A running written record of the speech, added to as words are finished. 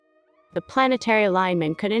The planetary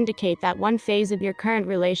alignment could indicate that one phase of your current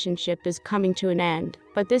relationship is coming to an end,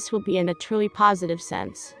 but this will be in a truly positive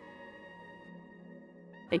sense.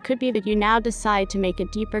 It could be that you now decide to make a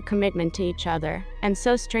deeper commitment to each other, and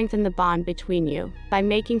so strengthen the bond between you, by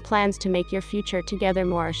making plans to make your future together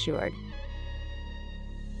more assured.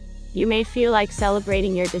 You may feel like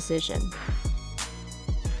celebrating your decision.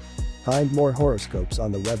 Find more horoscopes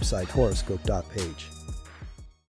on the website horoscope.page.